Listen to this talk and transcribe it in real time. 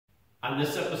On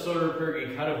this episode of Repair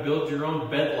Geek, how to build your own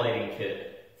bed lighting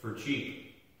kit for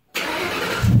cheap.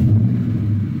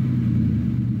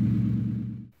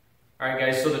 Alright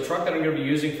guys, so the truck that I'm going to be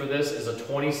using for this is a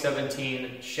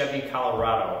 2017 Chevy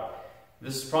Colorado.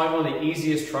 This is probably one of the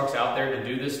easiest trucks out there to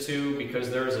do this to because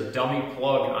there is a dummy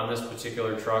plug on this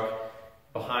particular truck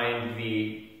behind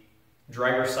the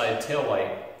driver's side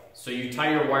taillight. So you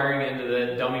tie your wiring into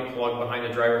the dummy plug behind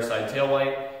the driver's side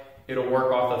taillight. It'll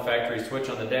work off the factory switch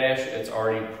on the dash. It's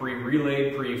already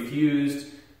pre-relayed, pre-fused.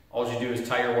 All you do is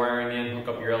tie your wiring in, hook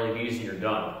up your LEDs, and you're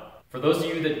done. For those of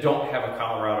you that don't have a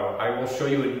Colorado, I will show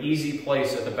you an easy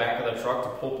place at the back of the truck to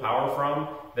pull power from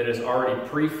that is already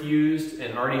pre-fused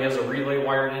and already has a relay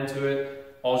wired into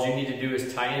it. All you need to do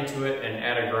is tie into it and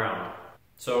add a ground.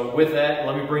 So with that,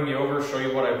 let me bring you over, show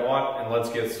you what I bought, and let's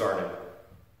get started.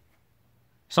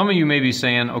 Some of you may be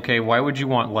saying, okay, why would you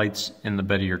want lights in the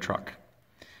bed of your truck?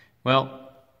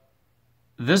 Well,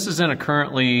 this is in a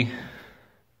currently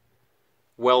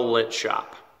well-lit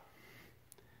shop.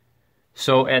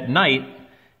 So at night,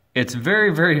 it's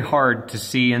very, very hard to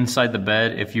see inside the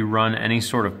bed if you run any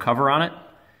sort of cover on it.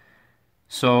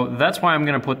 So that's why I'm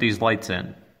going to put these lights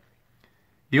in.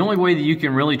 The only way that you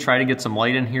can really try to get some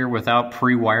light in here without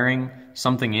pre-wiring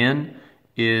something in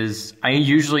is I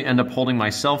usually end up holding my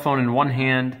cell phone in one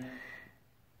hand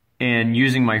and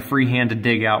using my free hand to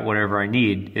dig out whatever I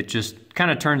need. It just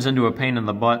kind of turns into a pain in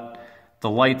the butt. The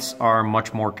lights are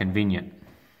much more convenient.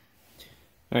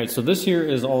 All right, so this here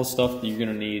is all the stuff that you're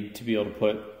gonna need to be able to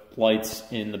put lights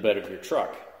in the bed of your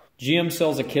truck. GM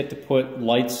sells a kit to put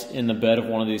lights in the bed of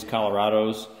one of these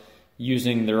Colorados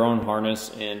using their own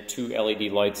harness and 2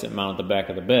 LED lights that mount at the back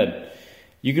of the bed.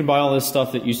 You can buy all this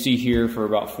stuff that you see here for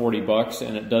about 40 bucks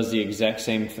and it does the exact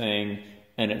same thing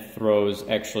and it throws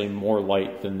actually more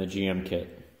light than the GM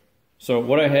kit. So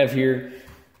what I have here,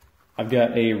 I've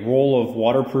got a roll of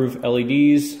waterproof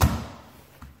LEDs,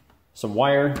 some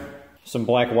wire, some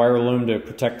black wire loom to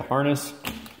protect the harness,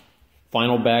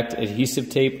 vinyl backed adhesive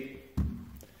tape,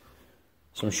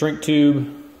 some shrink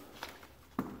tube,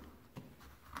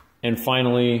 and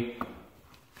finally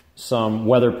some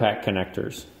weather pack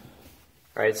connectors.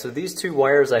 All right, so these 2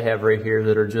 wires I have right here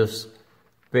that are just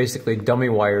basically dummy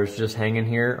wires just hanging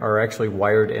here are actually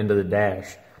wired into the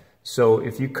dash. So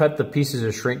if you cut the pieces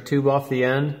of shrink tube off the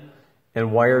end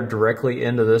and wire directly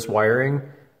into this wiring,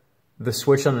 the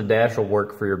switch on the dash will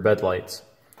work for your bed lights.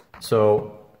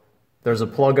 So there's a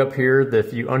plug up here that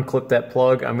if you unclip that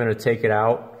plug, I'm going to take it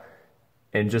out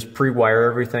and just pre-wire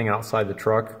everything outside the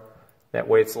truck. That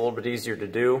way it's a little bit easier to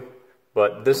do.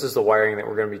 But this is the wiring that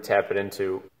we're going to be tapping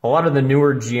into. A lot of the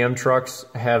newer GM trucks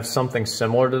have something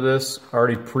similar to this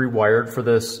already pre-wired for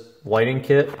this lighting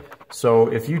kit. So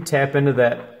if you tap into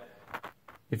that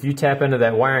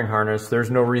wiring harness,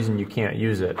 there's no reason you can't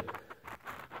use it.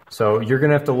 So you're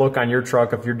going to have to look on your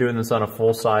truck if you're doing this on a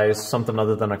full size, something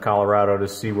other than a Colorado, to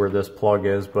see where this plug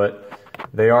is. But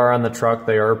they are on the truck,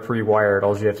 they are pre-wired.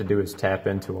 All you have to do is tap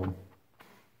into them.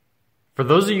 For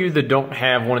those of you that don't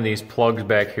have one of these plugs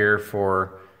back here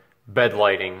for bed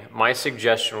lighting, my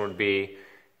suggestion would be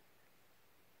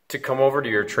to come over to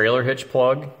your trailer hitch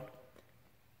plug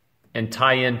and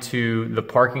tie into the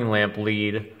parking lamp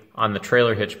lead on the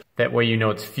trailer hitch. That way you know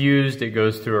it's fused, it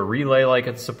goes through a relay like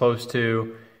it's supposed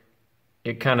to.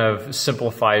 It kind of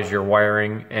simplifies your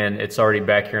wiring and it's already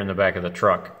back here in the back of the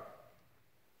truck.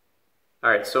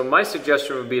 Alright, so my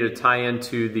suggestion would be to tie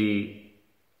into the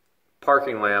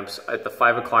parking lamps at the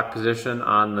 5 o'clock position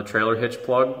on the trailer hitch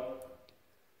plug.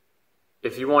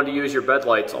 If you want to use your bed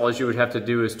lights, all you would have to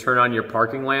do is turn on your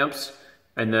parking lamps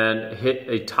and then hit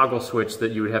a toggle switch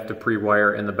that you would have to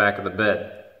pre-wire in the back of the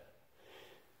bed.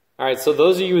 Alright, so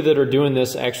those of you that are doing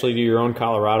this actually to your own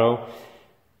Colorado,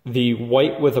 the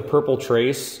white with a purple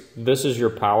trace, this is your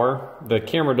power. The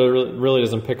camera really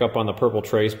doesn't pick up on the purple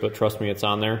trace, but trust me, it's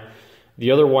on there.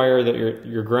 The other wire that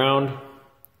your ground,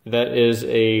 that is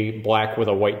a black with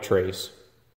a white trace.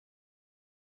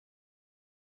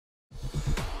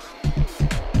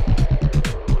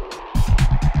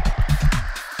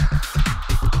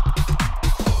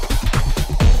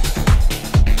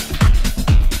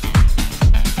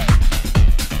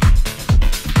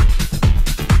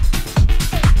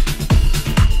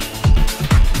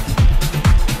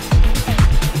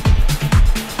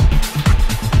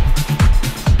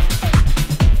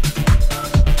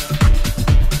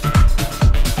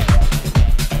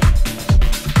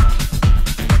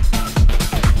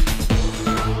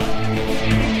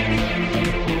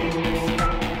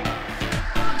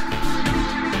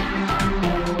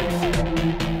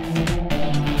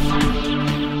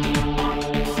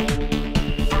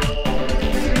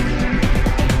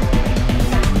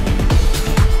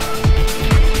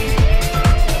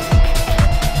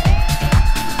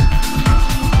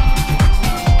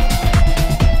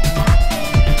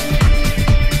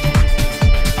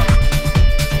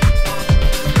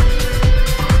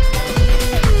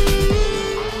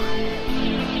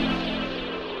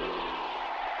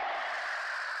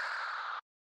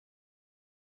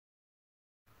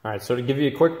 All right, so to give you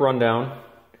a quick rundown,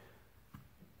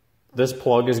 this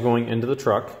plug is going into the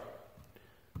truck.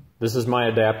 This is my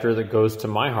adapter that goes to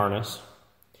my harness.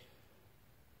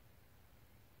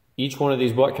 Each one of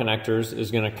these butt connectors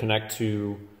is going to connect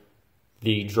to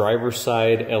the driver's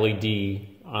side LED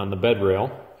on the bed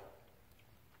rail.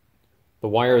 The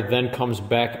wire then comes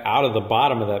back out of the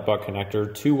bottom of that butt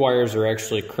connector. Two wires are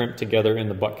actually crimped together in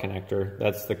the butt connector.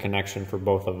 That's the connection for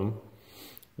both of them.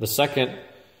 The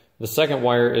second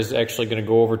wire is actually going to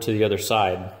go over to the other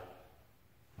side.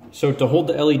 So to hold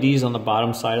the LEDs on the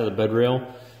bottom side of the bed rail,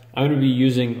 I'm going to be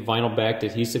using vinyl backed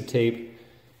adhesive tape,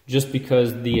 just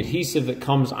because the adhesive that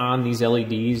comes on these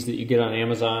LEDs that you get on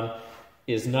Amazon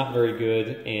is not very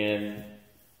good, and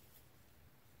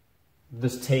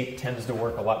this tape tends to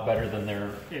work a lot better than their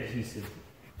adhesive.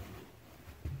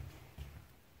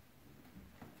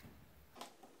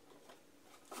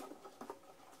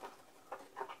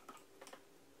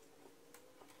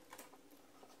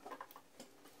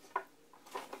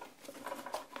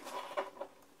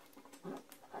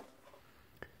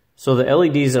 So the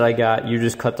LEDs that I got, you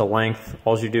just cut the length.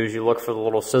 All you do is you look for the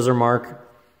little scissor mark,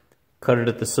 cut it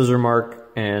at the scissor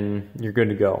mark, and you're good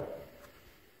to go.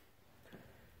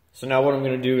 So now what I'm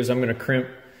going to do is I'm going to crimp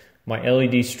my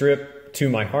LED strip to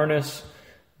my harness.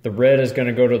 The red is going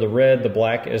to go to the red, the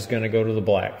black is going to go to the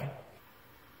black.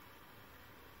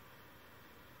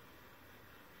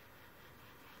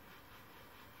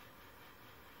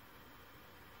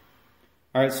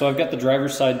 Alright, so I've got the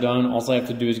driver's side done. All I have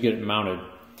to do is get it mounted.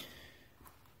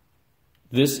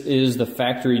 This is the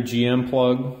factory GM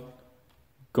plug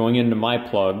going into my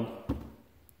plug.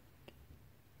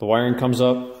 The wiring comes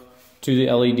up to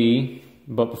the LED,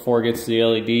 but before it gets to the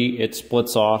LED, it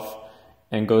splits off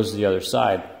and goes to the other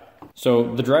side.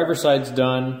 So the driver's side's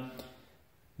done.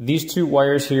 These two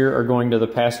wires here are going to the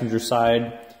passenger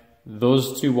side.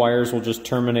 Those two wires will just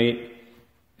terminate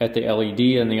at the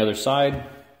LED on the other side.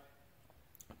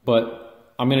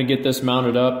 But I'm going to get this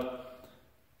mounted up,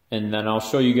 and then I'll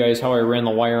show you guys how I ran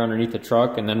the wire underneath the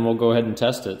truck, and then we'll go ahead and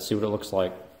test it, see what it looks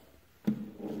like.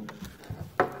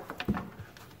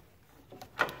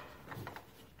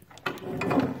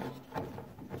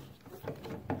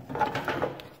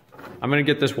 I'm going to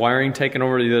get this wiring taken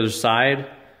over to the other side,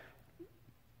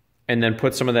 and then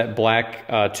put some of that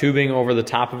black tubing over the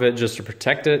top of it just to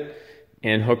protect it,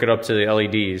 and hook it up to the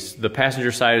LEDs. The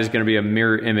passenger side is going to be a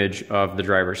mirror image of the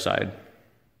driver's side.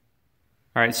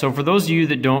 All right, so for those of you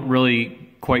that don't really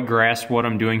quite grasp what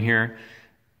I'm doing here,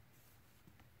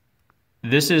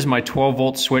 this is my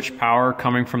 12-volt switch power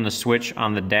coming from the switch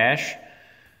on the dash.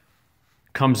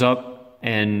 Comes up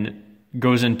and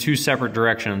goes in two separate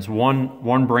directions.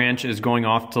 One branch is going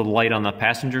off to the light on the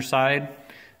passenger side.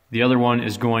 The other one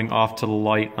is going off to the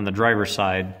light on the driver's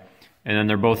side. And then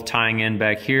they're both tying in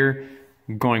back here,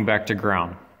 going back to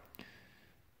ground.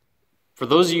 For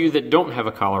those of you that don't have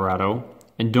a Colorado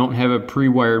and don't have a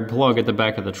pre-wired plug at the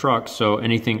back of the truck, so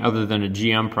anything other than a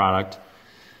GM product,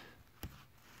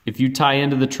 if you tie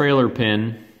into the trailer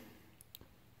pin,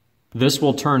 this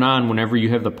will turn on whenever you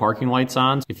have the parking lights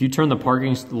on. If you turn the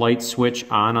parking light switch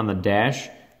on the dash,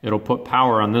 it'll put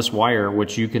power on this wire,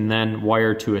 which you can then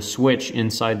wire to a switch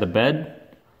inside the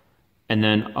bed. And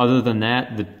then other than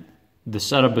that, the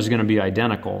setup is going to be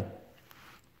identical.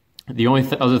 The only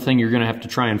other thing you're going to have to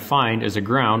try and find is a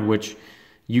ground, which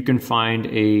you can find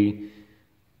a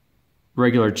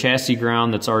regular chassis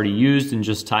ground that's already used and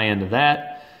just tie into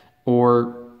that,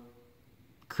 or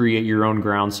create your own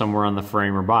ground somewhere on the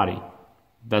frame or body.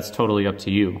 That's totally up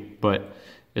to you. But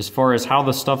as far as how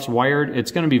the stuff's wired,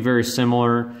 it's going to be very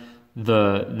similar.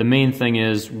 The main thing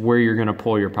is where you're going to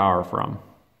pull your power from.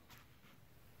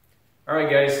 All right,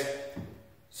 guys.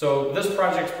 So this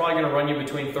project's probably going to run you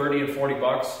between 30 and 40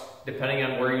 bucks, depending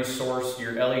on where you source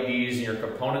your LEDs and your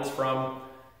components from,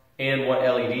 and what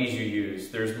LEDs you use.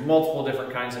 There's multiple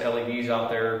different kinds of LEDs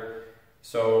out there,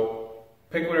 so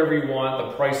pick whatever you want.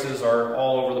 The prices are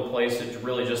all over the place. It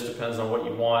really just depends on what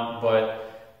you want,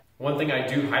 but one thing I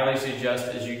do highly suggest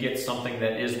is you get something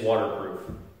that is waterproof.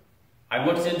 I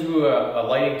looked into a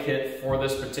lighting kit for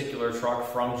this particular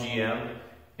truck from GM,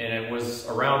 and it was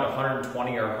around $120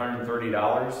 or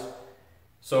 $130.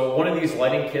 So one of these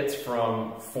lighting kits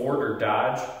from Ford or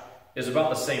Dodge is about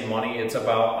the same money. It's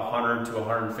about $100 to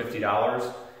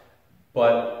 $150.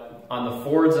 But on the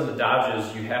Fords and the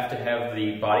Dodges, you have to have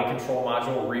the body control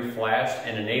module reflashed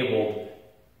and enabled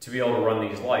to be able to run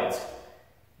these lights.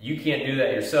 You can't do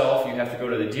that yourself. You have to go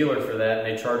to the dealer for that, and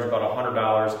they charge about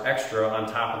 $100 extra on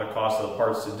top of the cost of the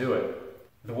parts to do it.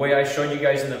 The way I showed you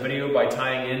guys in the video by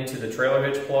tying into the trailer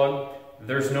hitch plug,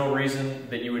 there's no reason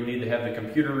that you would need to have the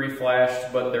computer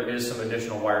reflashed, but there is some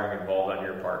additional wiring involved on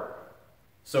your part.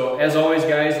 So as always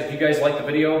guys, if you guys like the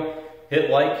video, hit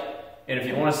like, and if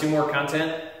you want to see more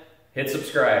content, hit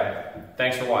subscribe.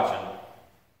 Thanks for watching.